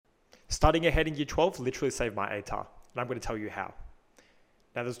Studying ahead in year 12 literally saved my ATAR, and I'm going to tell you how.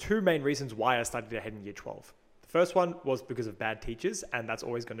 Now, there's two main reasons why I studied ahead in year 12. The first one was because of bad teachers, and that's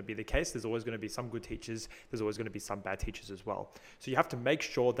always going to be the case. There's always going to be some good teachers. There's always going to be some bad teachers as well. So you have to make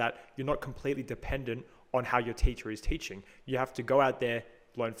sure that you're not completely dependent on how your teacher is teaching. You have to go out there,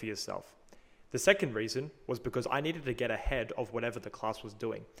 learn for yourself. The second reason was because I needed to get ahead of whatever the class was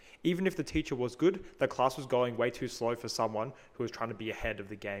doing. Even if the teacher was good, the class was going way too slow for someone who was trying to be ahead of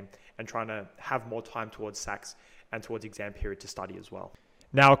the game and trying to have more time towards SACs and towards exam period to study as well.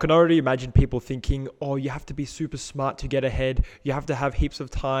 Now, I can already imagine people thinking, oh, you have to be super smart to get ahead. You have to have heaps of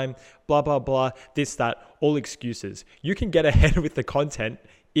time, blah, blah, blah, this, that, all excuses. You can get ahead with the content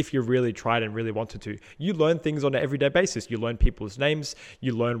if you really tried and really wanted to. You learn things on an everyday basis. You learn people's names.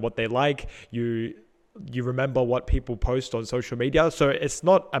 You learn what they like. You remember what people post on social media. So it's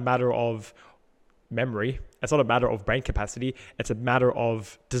not a matter of memory. It's not a matter of brain capacity. It's a matter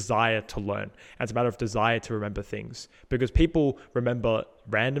of desire to learn. And it's a matter of desire to remember things. Because people remember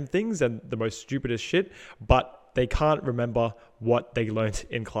random things and the most stupidest shit, but they can't remember what they learned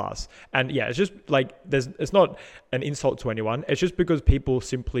in class. And yeah, it's just like, it's not an insult to anyone. It's just because people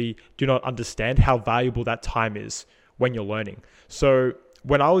simply do not understand how valuable that time is when you're learning. So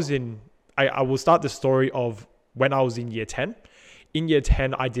when I was I will start the story of when I was in year 10. In year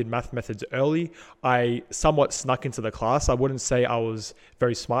 10, I did math methods early. I somewhat snuck into the class. I wouldn't say I was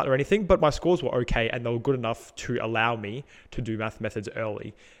very smart or anything, but my scores were okay and they were good enough to allow me to do math methods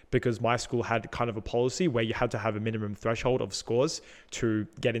early, because my school had kind of a policy where you had to have a minimum threshold of scores to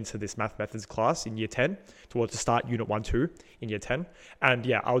get into this math methods class in year 10, to start unit 1, 2 in year 10. And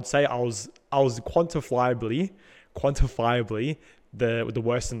yeah, I would say I was quantifiably the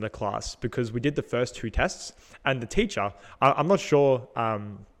worst in the class, because we did the first two tests and the teacher, I'm not sure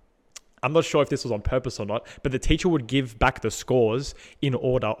if this was on purpose or not, but the teacher would give back the scores in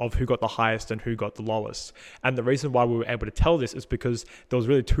order of who got the highest and who got the lowest. And the reason why we were able to tell this is because there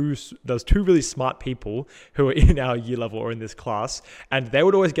was two really smart people who were in our year level or in this class, and they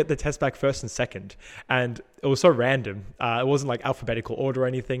would always get the test back first and second. And it was so random. It wasn't like alphabetical order or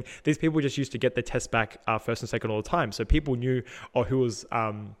anything. These people just used to get the test back first and second all the time. So people knew who was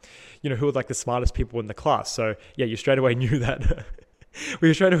like the smartest people in the class. So yeah, you straight away knew that.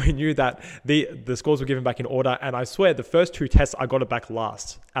 We straight away knew that the scores were given back in order, and I swear the first two tests I got it back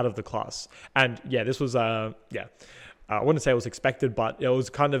last out of the class. And yeah, this was I wouldn't say it was expected, but it was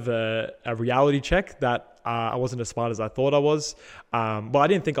kind of a reality check that I wasn't as smart as I thought I was. Well, I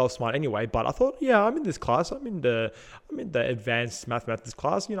didn't think I was smart anyway, but I thought, yeah, I'm in this class. I'm in the advanced mathematics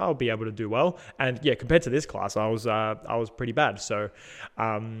class. I'll be able to do well. And yeah, compared to this class, I was pretty bad. So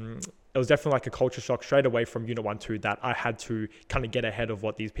it was definitely like a culture shock straight away from unit 1, 2 that I had to kind of get ahead of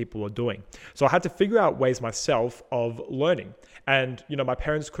what these people were doing. So I had to figure out ways myself of learning. And, my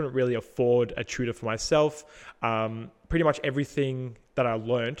parents couldn't really afford a tutor for myself. Pretty much everything that I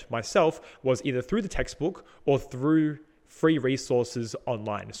learned myself was either through the textbook or through free resources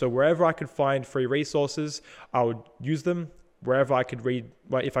online. So wherever I could find free resources, I would use them. Wherever I could read,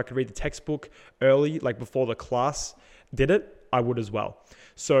 if I could read the textbook early, like before the class did it, I would as well.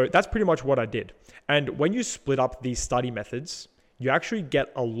 So that's pretty much what I did. And when you split up these study methods, you actually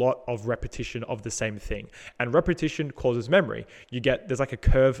get a lot of repetition of the same thing. And repetition causes memory. There's like a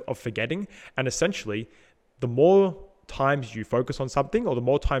curve of forgetting. And essentially, the more times you focus on something or the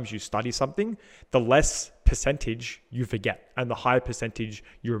more times you study something, the less percentage you forget and the higher percentage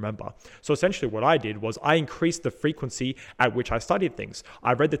you remember. So essentially what I did was I increased the frequency at which I studied things.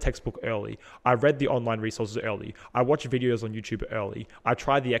 I read the textbook early. I read the online resources early. I watched videos on YouTube early. I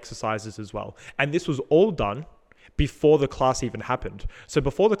tried the exercises as well. And this was all done before the class even happened. So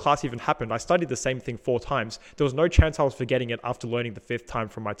before the class even happened, I studied the same thing 4 times. There was no chance I was forgetting it after learning the 5th time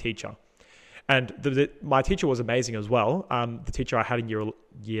from my teacher. And my teacher was amazing as well. The teacher I had in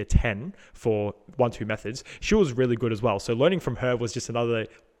year 10 for 1, 2 methods, she was really good as well. So learning from her was just another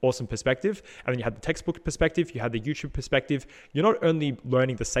awesome perspective. And then you had the textbook perspective, you had the YouTube perspective. You're not only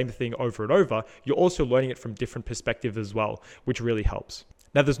learning the same thing over and over, you're also learning it from different perspectives as well, which really helps.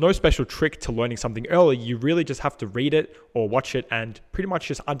 Now, there's no special trick to learning something early. You really just have to read it or watch it and pretty much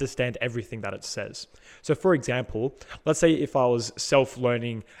just understand everything that it says. So for example, let's say if I was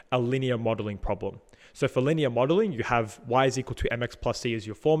self-learning a linear modeling problem. So for linear modeling, you have y is equal to mx plus c as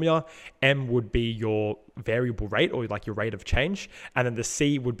your formula. M would be your variable rate or like your rate of change. And then the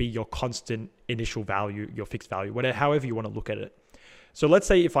c would be your constant initial value, your fixed value, whatever, however you want to look at it. So let's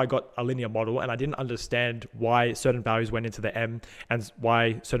say if I got a linear model and I didn't understand why certain values went into the M and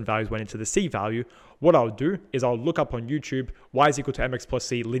why certain values went into the C value, what I'll do is I'll look up on YouTube, y is equal to mx plus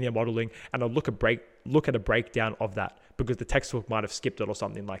c linear modeling, and I'll look at a breakdown of that because the textbook might have skipped it or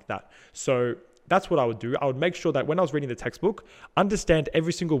something like that. So that's what I would do. I would make sure that when I was reading the textbook, understand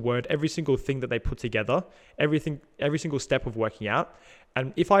every single word, every single thing that they put together, every single step of working out.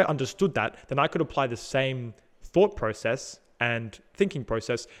 And if I understood that, then I could apply the same thought process and thinking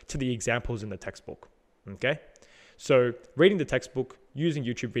process to the examples in the textbook. Okay? So reading the textbook, using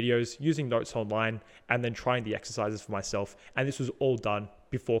YouTube videos, using notes online, and then trying the exercises for myself. And this was all done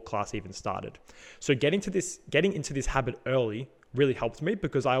before class even started. So getting into this habit early really helped me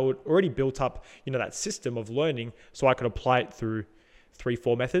because I would already built up, that system of learning so I could apply it through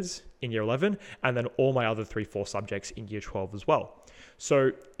 3-4 methods in year 11 and then all my other 3-4 subjects in year 12 as well.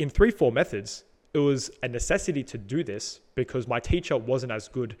 So in 3-4 methods, it was a necessity to do this because my teacher wasn't as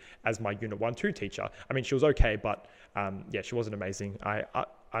good as my Unit 1-2 teacher. I mean, she was okay, but she wasn't amazing.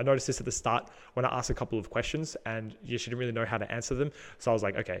 I noticed this at the start when I asked a couple of questions and she didn't really know how to answer them. So I was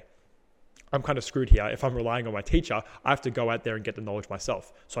like, okay, I'm kind of screwed here. If I'm relying on my teacher, I have to go out there and get the knowledge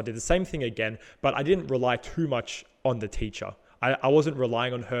myself. So I did the same thing again, but I didn't rely too much on the teacher. I wasn't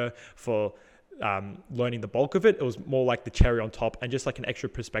relying on her for learning the bulk of it. It was more like the cherry on top and just like an extra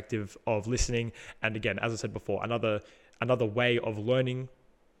perspective of listening. And again, as I said before, another way of learning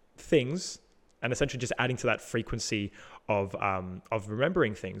things and essentially just adding to that frequency of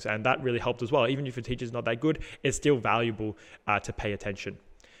remembering things. And that really helped as well. Even if your teacher's not that good, it's still valuable to pay attention.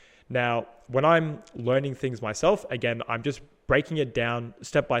 Now, when I'm learning things myself, again, I'm just breaking it down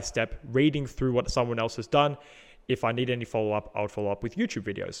step by step, reading through what someone else has done. If I need any follow-up, I would follow up with YouTube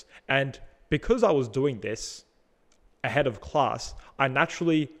videos. And because I was doing this ahead of class, I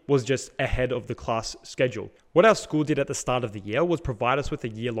naturally was just ahead of the class schedule. What our school did at the start of the year was provide us with a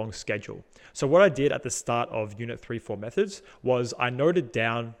year-long schedule. So what I did at the start of Unit 3-4 methods was I noted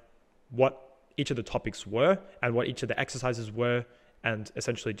down what each of the topics were and what each of the exercises were, and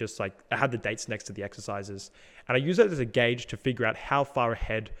essentially just like I had the dates next to the exercises. And I use it as a gauge to figure out how far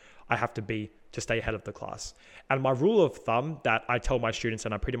ahead I have to be to stay ahead of the class. And my rule of thumb that I tell my students,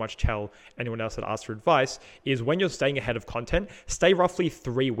 and I pretty much tell anyone else that asks for advice, is when you're staying ahead of content, stay roughly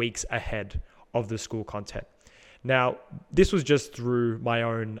 3 weeks ahead of the school content. Now, this was just through my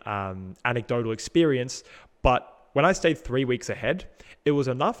own anecdotal experience, but when I stayed 3 weeks ahead, it was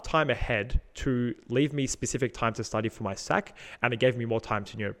enough time ahead to leave me specific time to study for my SAC, and it gave me more time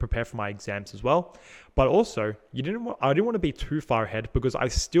to prepare for my exams as well. But also, I didn't want to be too far ahead because I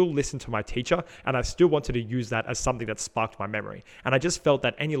still listened to my teacher, and I still wanted to use that as something that sparked my memory. And I just felt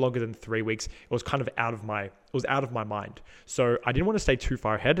that any longer than 3 weeks, it was kind of out of my mind. So I didn't want to stay too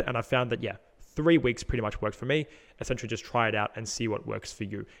far ahead, and I found that 3 weeks pretty much worked for me. Essentially just try it out and see what works for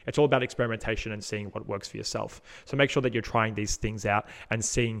you. It's all about experimentation and seeing what works for yourself. So make sure that you're trying these things out and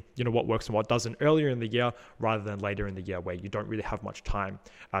seeing, what works and what doesn't earlier in the year rather than later in the year where you don't really have much time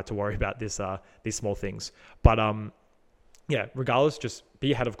to worry about these small things. But regardless, just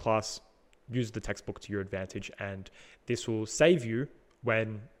be ahead of class, use the textbook to your advantage, and this will save you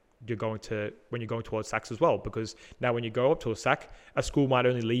when you're going towards SACs as well, because now when you go up to a SAC, a school might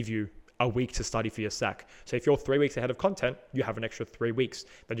only leave you a week to study for your SAC. So if you're 3 weeks ahead of content, you have an extra 3 weeks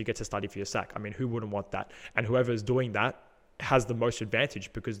that you get to study for your SAC. I mean, who wouldn't want that? And whoever is doing that has the most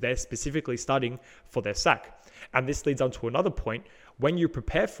advantage because they're specifically studying for their SAC. And this leads on to another point. When you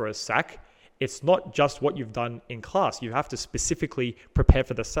prepare for a SAC, it's not just what you've done in class. You have to specifically prepare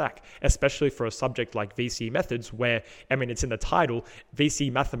for the SAC, especially for a subject like VCE methods where, it's in the title,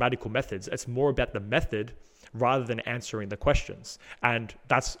 VCE mathematical methods. It's more about the method rather than answering the questions. And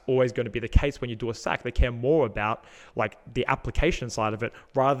that's always going to be the case when you do a SAC. They care more about like the application side of it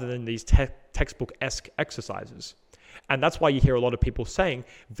rather than these textbook-esque exercises. And that's why you hear a lot of people saying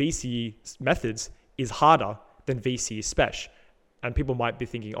VCE methods is harder than VCE Spec. And people might be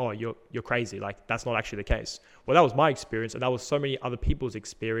thinking, oh, you're crazy. Like, that's not actually the case. Well, that was my experience, and that was so many other people's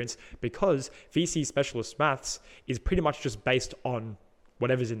experience because VCE Specialist Maths is pretty much just based on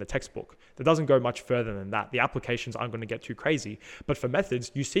whatever's in the textbook. That doesn't go much further than that. The applications aren't going to get too crazy. But for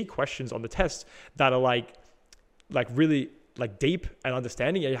methods, you see questions on the test that are like really like deep and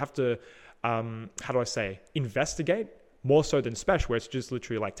understanding. And you have to, investigate more so than Spec, where it's just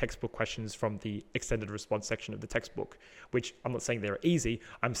literally like textbook questions from the extended response section of the textbook, which I'm not saying they're easy.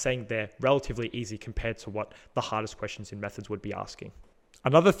 I'm saying they're relatively easy compared to what the hardest questions in methods would be asking.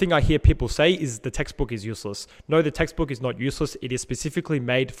 Another thing I hear people say is the textbook is useless. No, the textbook is not useless. It is specifically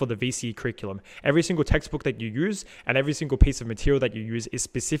made for the VCE curriculum. Every single textbook that you use and every single piece of material that you use is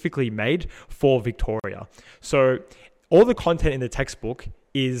specifically made for Victoria. So all the content in the textbook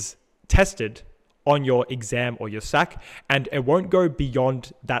is tested on your exam or your SAC, and it won't go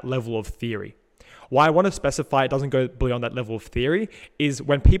beyond that level of theory. Why I want to specify it doesn't go beyond that level of theory is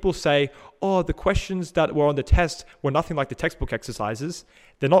when people say, oh, the questions that were on the test were nothing like the textbook exercises.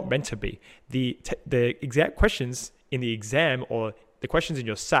 They're not meant to be. The exact questions in the exam or the questions in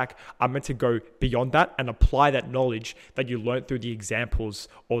your SAC are meant to go beyond that and apply that knowledge that you learned through the examples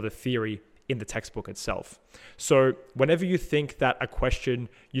or the theory in the textbook itself. So whenever you think that a question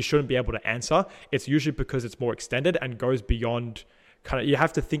you shouldn't be able to answer, it's usually because it's more extended and goes beyond you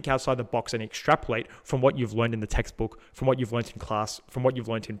have to think outside the box and extrapolate from what you've learned in the textbook, from what you've learned in class, from what you've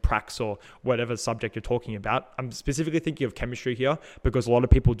learned in pracs or whatever subject you're talking about. I'm specifically thinking of chemistry here because a lot of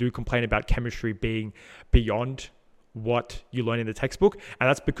people do complain about chemistry being beyond what you learn in the textbook. And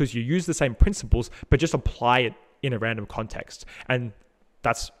that's because you use the same principles, but just apply it in a random context. And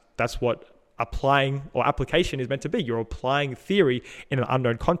that's what applying or application is meant to be. You're applying theory in an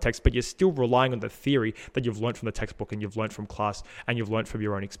unknown context, but you're still relying on the theory that you've learned from the textbook and you've learned from class and you've learned from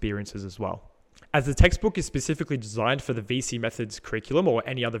your own experiences as well. As the textbook is specifically designed for the VC Methods curriculum or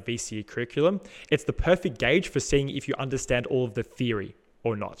any other VCE curriculum, it's the perfect gauge for seeing if you understand all of the theory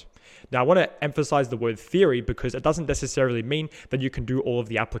or not. Now, I want to emphasize the word theory because it doesn't necessarily mean that you can do all of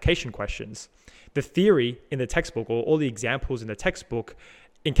the application questions. The theory in the textbook or all the examples in the textbook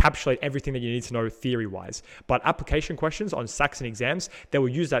encapsulate everything that you need to know theory-wise. But application questions on SACs and exams, they will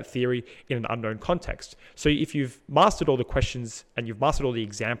use that theory in an unknown context. So if you've mastered all the questions and you've mastered all the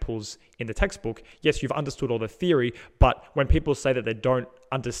examples in the textbook, yes, you've understood all the theory, but when people say that they don't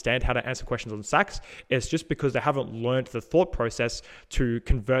understand how to answer questions on SACs, it's just because they haven't learned the thought process to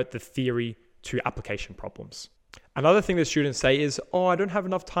convert the theory to application problems. Another thing that students say is, oh, I don't have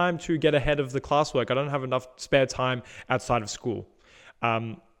enough time to get ahead of the classwork. I don't have enough spare time outside of school.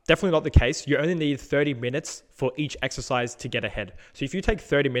 Definitely not the case. You only need 30 minutes for each exercise to get ahead. So if you take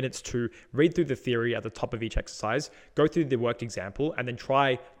 30 minutes to read through the theory at the top of each exercise, go through the worked example, and then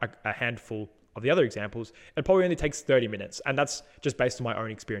try a handful of the other examples, it probably only takes 30 minutes. And that's just based on my own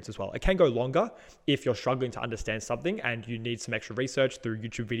experience as well. It can go longer if you're struggling to understand something and you need some extra research through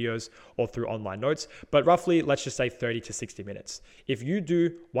YouTube videos or through online notes. But roughly, let's just say 30 to 60 minutes. If you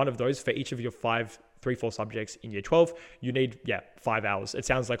do one of those for each of your 3-4 subjects in year 12, you need 5 hours. It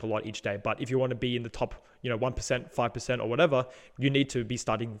sounds like a lot each day, but if you want to be in the top 1%, 5% or whatever, you need to be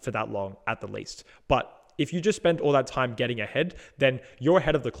studying for that long at the least. But if you just spend all that time getting ahead, then you're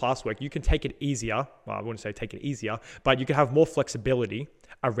ahead of the classwork. You can take it easier. Well, I wouldn't say take it easier, but you can have more flexibility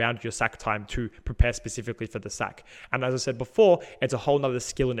around your SAC time to prepare specifically for the SAC. And as I said before, it's a whole nother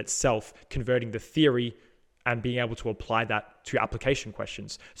skill in itself, converting the theory and being able to apply that to application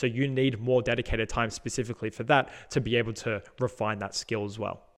questions. So you need more dedicated time specifically for that to be able to refine that skill as well.